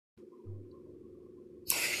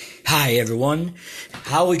Hi everyone,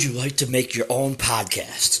 how would you like to make your own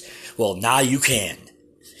podcast? Well, now you can.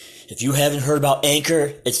 If you haven't heard about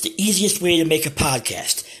Anchor, it's the easiest way to make a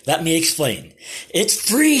podcast. Let me explain. It's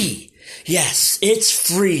free! Yes, it's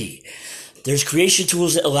free. There's creation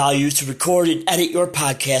tools that allow you to record and edit your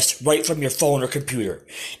podcast right from your phone or computer.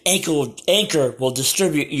 Anchor will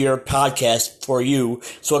distribute your podcast for you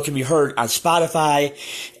so it can be heard on Spotify,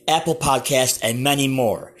 Apple Podcasts, and many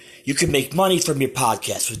more. You can make money from your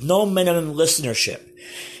podcast with no minimum listenership.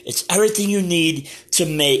 It's everything you need to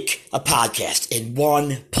make a podcast in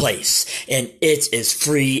one place. And it is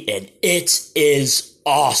free and it is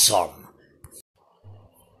awesome.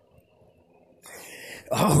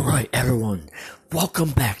 Alright everyone,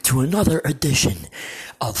 welcome back to another edition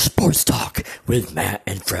of Sports Talk with Matt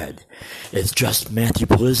and Fred. It's just Matthew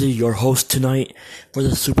Polizzi, your host tonight for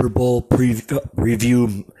the Super Bowl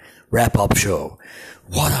review wrap-up show.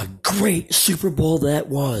 What a great Super Bowl that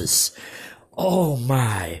was. Oh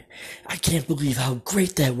my, I can't believe how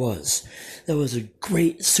great that was. That was a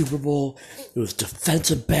great Super Bowl. It was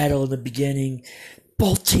defensive battle in the beginning.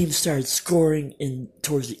 Both teams started scoring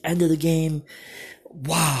towards the end of the game.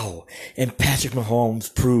 Wow. And Patrick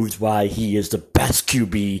Mahomes proved why he is the best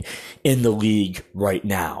QB in the league right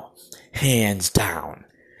now. Hands down.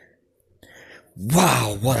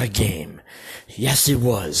 Wow, what a game. Yes, it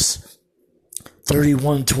was.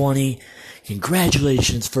 31-20.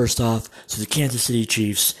 Congratulations, first off, to the Kansas City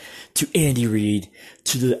Chiefs, to Andy Reid,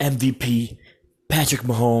 to the MVP, Patrick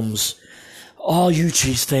Mahomes, all you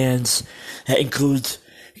Chiefs fans. That includes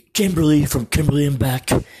Kimberly from Kimberly and Beck.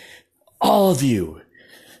 All of you.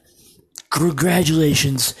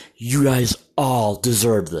 Congratulations. You guys all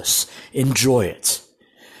deserve this. Enjoy it.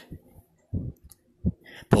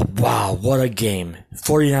 But wow, what a game.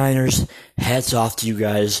 49ers, hats off to you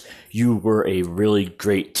guys. You were a really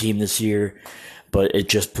great team this year, but it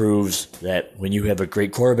just proves that when you have a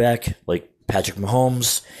great quarterback like Patrick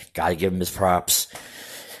Mahomes, gotta give him his props.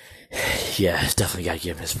 Yeah, definitely gotta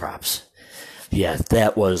give him his props. Yeah,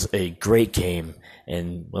 that was a great game,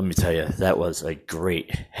 and let me tell you, that was a great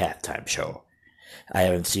halftime show. I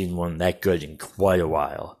haven't seen one that good in quite a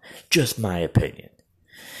while. Just my opinion.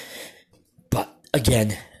 But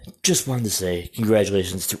again, just wanted to say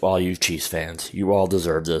congratulations to all you Chiefs fans. You all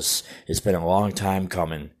deserve this. It's been a long time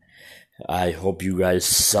coming. I hope you guys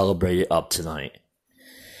celebrate it up tonight.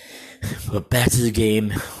 But back to the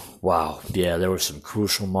game. Wow, yeah, there were some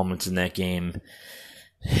crucial moments in that game.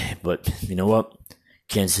 But you know what?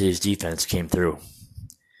 Kansas City's defense came through.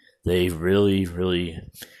 They really, really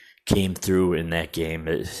came through in that game.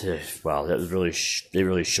 Wow, that was they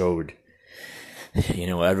really showed. You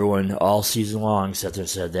know, everyone all season long sat there and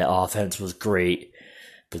said that offense was great,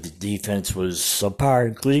 but the defense was subpar,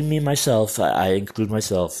 including me myself. I include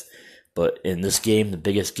myself. But in this game, the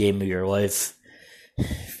biggest game of your life,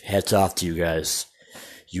 hats off to you guys.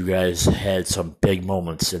 You guys had some big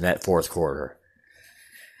moments in that fourth quarter.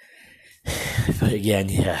 But again,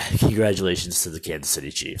 yeah, congratulations to the Kansas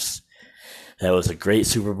City Chiefs. That was a great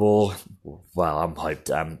Super Bowl. Wow, I'm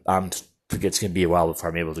hyped. I think it's going to be a while before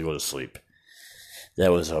I'm able to go to sleep.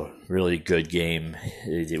 That was a really good game.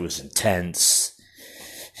 It was intense.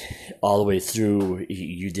 All the way through,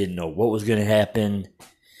 you didn't know what was going to happen.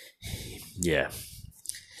 Yeah.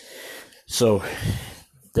 So,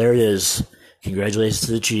 there it is. Congratulations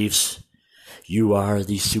to the Chiefs. You are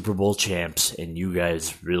the Super Bowl champs, and you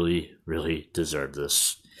guys really, really deserve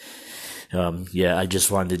this. Yeah, I just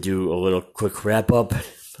wanted to do a little quick wrap-up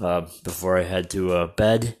before I head to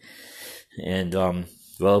bed. And,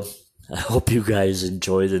 well, I hope you guys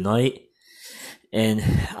enjoy the night, and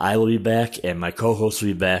I will be back, and my co-host will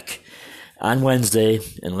be back on Wednesday,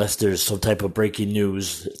 unless there's some type of breaking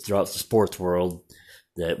news throughout the sports world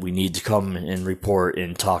that we need to come and report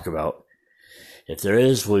and talk about. If there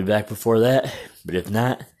is, we'll be back before that, but if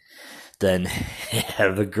not, then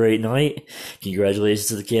have a great night. Congratulations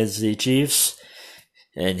to the Kansas City Chiefs,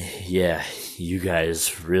 and yeah, you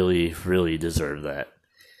guys really, really deserve that.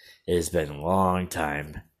 It has been a long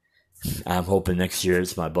time. I'm hoping next year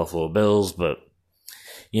it's my Buffalo Bills, but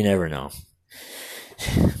you never know.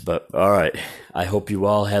 But, alright, I hope you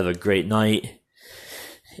all have a great night.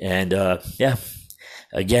 And, yeah,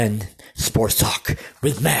 again, Sports Talk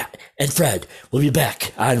with Matt and Fred will be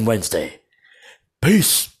back on Wednesday.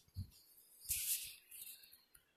 Peace!